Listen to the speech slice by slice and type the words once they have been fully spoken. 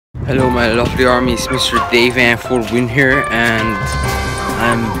Hello my lovely army, it's MR.Davan for win here, and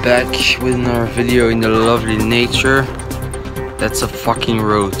I'm back with another video in the lovely nature. That's a fucking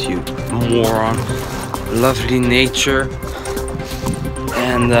road, you moron. Lovely nature.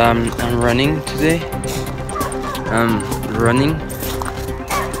 And I'm running today. Running.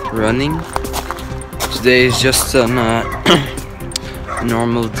 Today is just a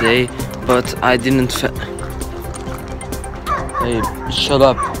normal day, but I didn't Hey, shut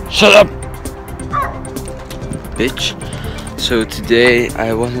up, bitch. So today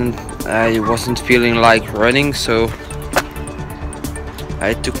I wasn't feeling like running, so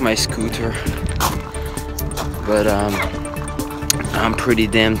I took my scooter. But I'm pretty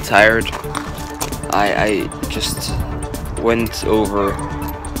damn tired. I just went over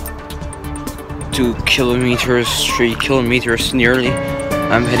 2 kilometers, 3 kilometers nearly.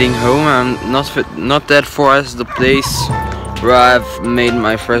 I'm heading home. I'm not that far as the place where I've made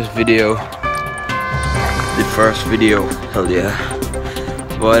my first video. Hell yeah.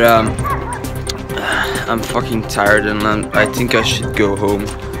 But I'm fucking tired, and I think I should go home.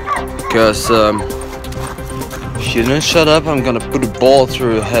 Because if you don't shut up, I'm gonna put a ball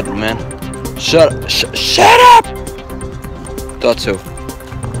through your head, man. Shut up! Thought so.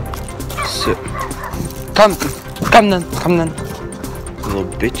 So come then, little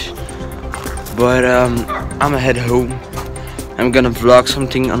bitch. But I'ma head home. I'm gonna vlog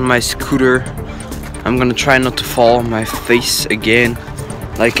something on my scooter. I'm gonna try not to fall on my face again,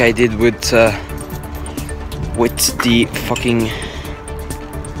 like I did with the fucking,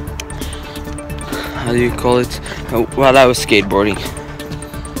 how do you call it? While I was skateboarding.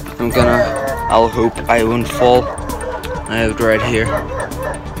 I'll hope I won't fall. I have it right here.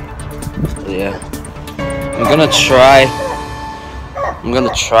 Yeah. I'm gonna try,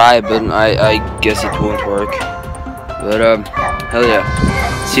 but I guess it won't work. But hell yeah.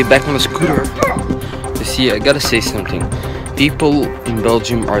 See, back on the scooter. You see, I gotta say something. People in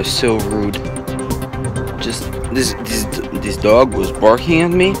Belgium are so rude. Just this dog was barking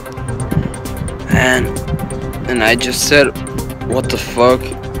at me, and I just said, what the fuck?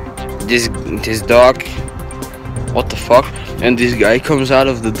 This dog, what the fuck? And this guy comes out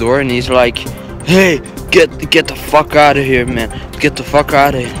of the door and he's like, hey, get the fuck out of here, man. Get the fuck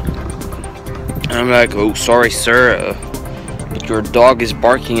out of here. And I'm like, oh, sorry, sir. But your dog is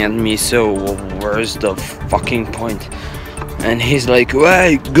barking at me, so where's the fucking point? And he's like,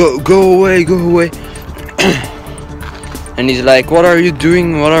 hey, go away. And he's like, what are you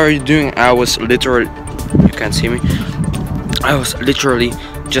doing? I was literally, you can't see me. I was literally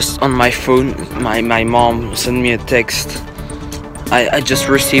just on my phone. My mom sent me a text. I just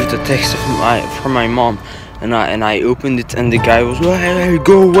received a text from my mom, and I opened it, and the guy was, hey,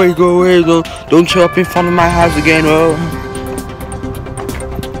 go away, don't show up in front of my house again. Oh.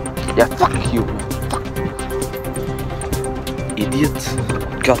 Yeah, fuck you, man. Fuck. Idiot.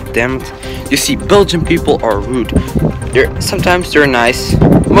 God damn it. You see, Belgian people are rude. Sometimes they're nice.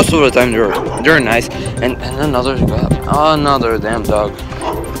 Most of the time they're nice. And another damn dog.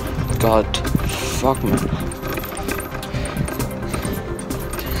 God, fuck, man.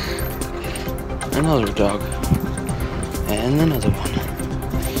 Another dog. And another one.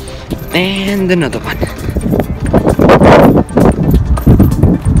 And another one.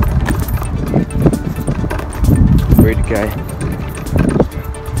 Great guy.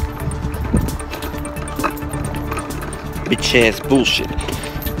 Bitch ass bullshit.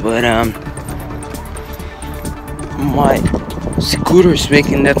 But my scooter is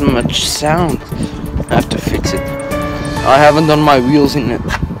making that much sound. I have to fix it. I haven't done my wheels in a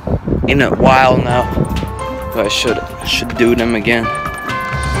while now. But I should do them again.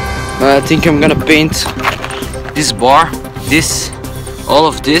 I think I'm gonna paint this bar, all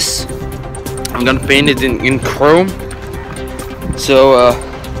of this. I'm gonna paint it in chrome. So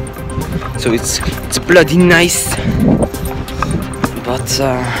it's bloody nice. But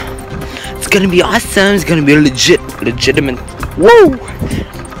it's gonna be awesome. It's gonna be legitimate. Whoa!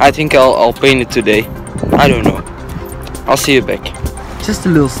 I think I'll paint it today. I don't know. I'll see you back. Just a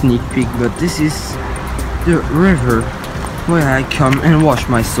little sneak peek, but this is the river where I come and wash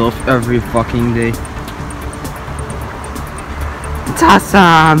myself every fucking day. It's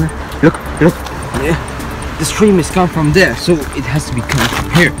awesome. Look. Yeah. The stream is coming from there, so it has to be coming from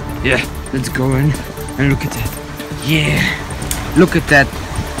here. Yeah. Let's go in and look at that. Yeah. Look at that.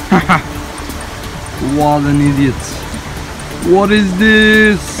 Haha. What an idiot. What is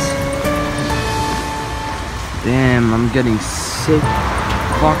this? Damn, I'm getting sick.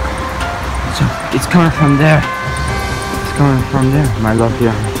 Fuck. So it's coming from there. It's coming from there, my love.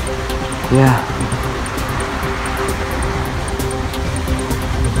 Yeah.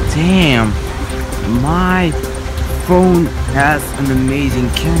 Damn, my phone has an amazing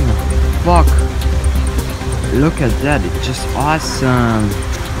camera. Fuck. Look at that, it's just awesome.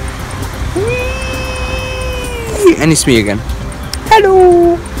 Whee! And it's me again.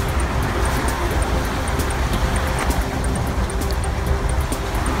 Hello.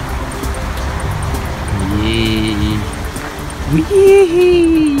 Wee!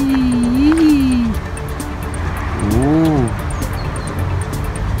 Ooh.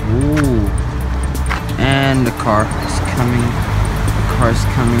 Ooh. And the car is coming. The car is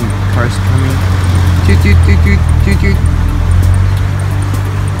coming. The car is coming. Toot toot toot toot toot toot.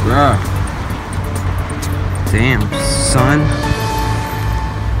 Bruh. Damn, son.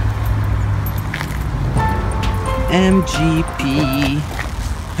 MGP.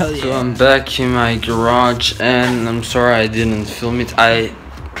 Hell yeah. So I'm back in my garage, and I'm sorry I didn't film it. I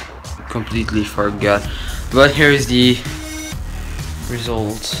completely forgot. But here is the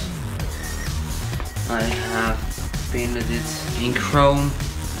result. I have painted it in chrome.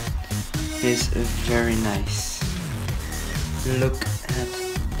 It's very nice. Look at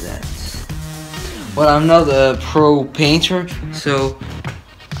that. Well, I'm not a pro painter, so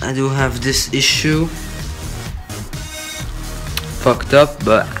I do have this issue fucked up,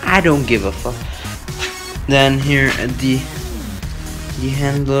 but I don't give a fuck. Then here at the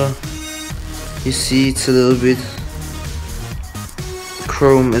handle, you see it's a little bit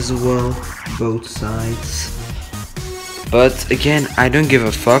chrome as well, both sides. But again, I don't give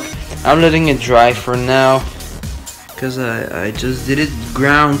a fuck. I'm letting it dry for now, because I just did it.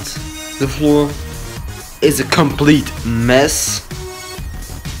 Ground, the floor is a complete mess.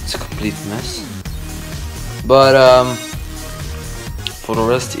 It's a complete mess. But for the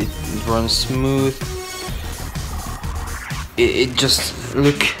rest, it runs smooth. It just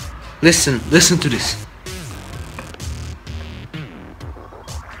listen to this.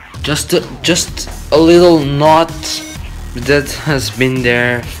 Just a little knot that has been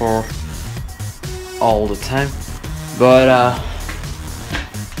there for all the time, but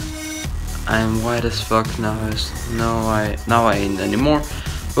I'm white as fuck now. Now I ain't anymore.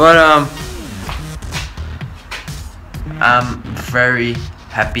 But I'm very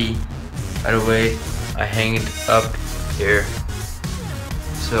happy. By the way, I hang it up here,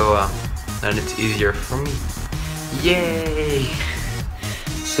 so then it's easier for me. Yay!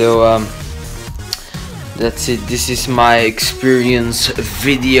 So that's it. This is my experience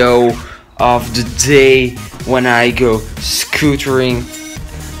video of the day when I go scootering.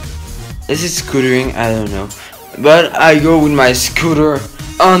 Is it scootering? I don't know. But I go with my scooter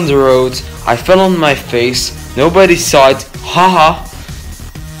on the road. I fell on my face. Nobody saw it. Haha.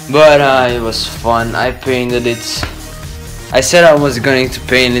 But it was fun. I painted it. I said I was going to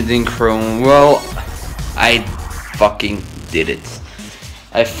paint it in chrome. Well, I fucking did it.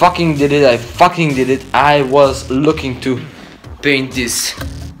 I fucking did it. I was looking to paint this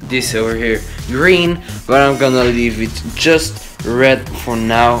over here green, but I'm gonna leave it just red for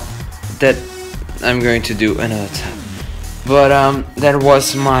now. That I'm going to do another time. But that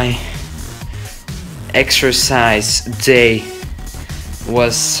was my exercise day.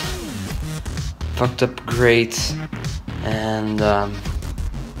 Was fucked up great, and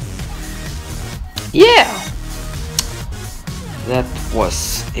yeah. That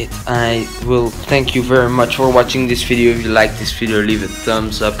was it. I will thank you very much for watching this video. If you like this video, leave a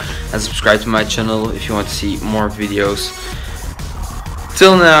thumbs up and subscribe to my channel if you want to see more videos.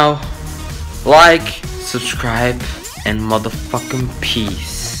 Till now, like, subscribe, and motherfucking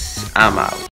peace. I'm out.